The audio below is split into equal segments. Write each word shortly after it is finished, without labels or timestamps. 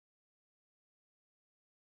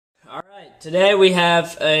Alright, today we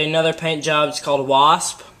have another paint job. It's called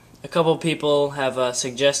Wasp. A couple people have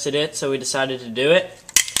suggested it, so we decided to do it.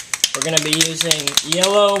 We're going to be using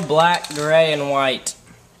yellow, black, gray, and white.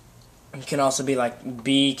 It can also be like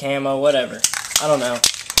bee camo, whatever. I don't know.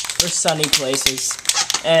 We're sunny places.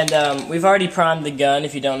 And we've already primed the gun.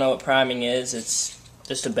 If you don't know what priming is, it's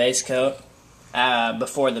just a base coat.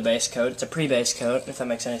 Before the base coat. It's a pre-base coat, if that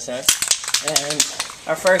makes any sense. And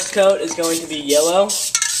our first coat is going to be yellow.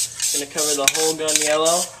 Going to cover the whole gun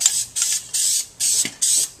yellow.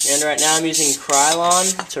 And right now I'm using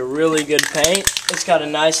Krylon. It's a really good paint. It's got a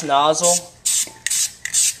nice nozzle.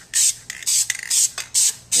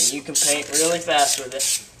 And you can paint really fast with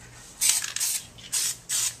it.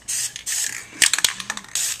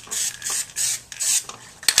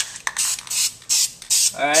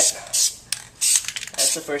 Alright,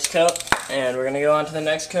 that's the first coat, and we're going to go on to the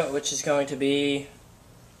next coat, which is going to be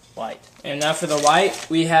white. And now for the white,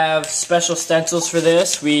 we have special stencils for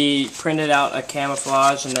this. We printed out a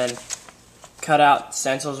camouflage and then cut out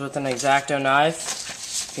stencils with an X-Acto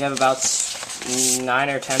knife. We have about 9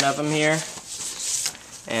 or 10 of them here,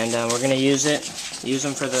 and we're going to use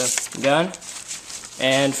them for the gun.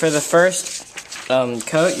 And for the first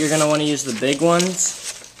coat, you're going to want to use the big ones.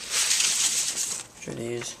 Try to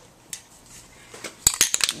use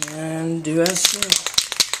and do as so.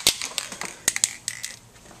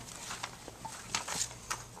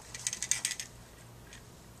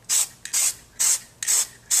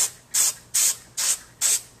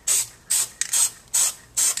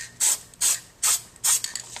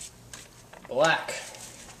 Black.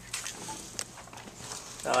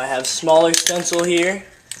 Now I have smaller stencil here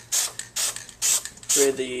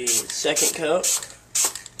for the second coat.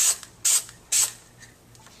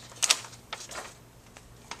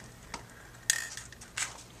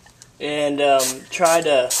 And try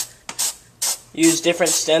to use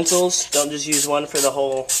different stencils. Don't just use one for the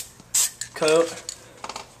whole coat.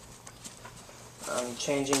 I'm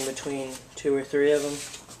changing between 2 or 3 of them.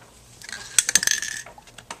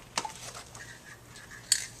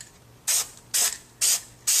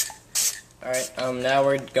 Alright, now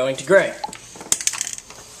we're going to gray.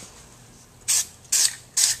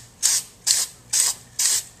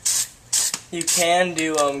 You can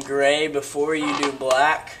do gray before you do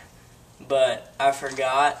black, but I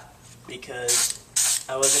forgot because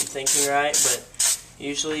I wasn't thinking right. But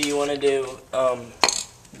usually you want to do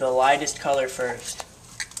the lightest color first,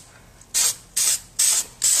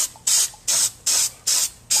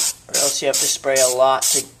 or else you have to spray a lot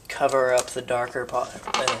to cover up the darker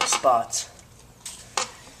spots.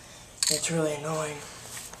 It's really annoying.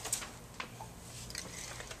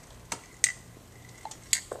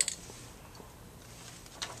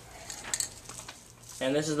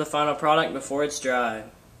 And this is the final product before it's dry.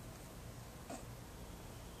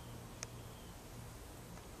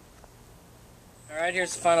 Alright,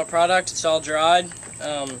 here's the final product. It's all dried.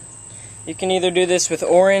 You can either do this with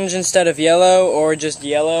orange instead of yellow, or just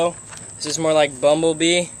yellow. This is more like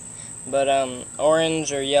Bumblebee, but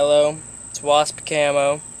orange or yellow. It's Wasp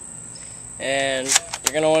Camo. And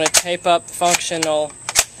you're going to want to tape up functional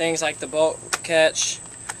things like the bolt catch,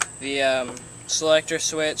 the selector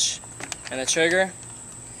switch, and the trigger.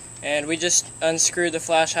 And we just unscrewed the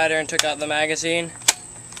flash hider and took out the magazine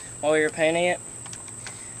while we were painting it.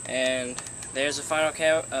 And there's the final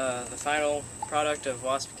product of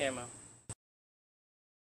Wasp Camo.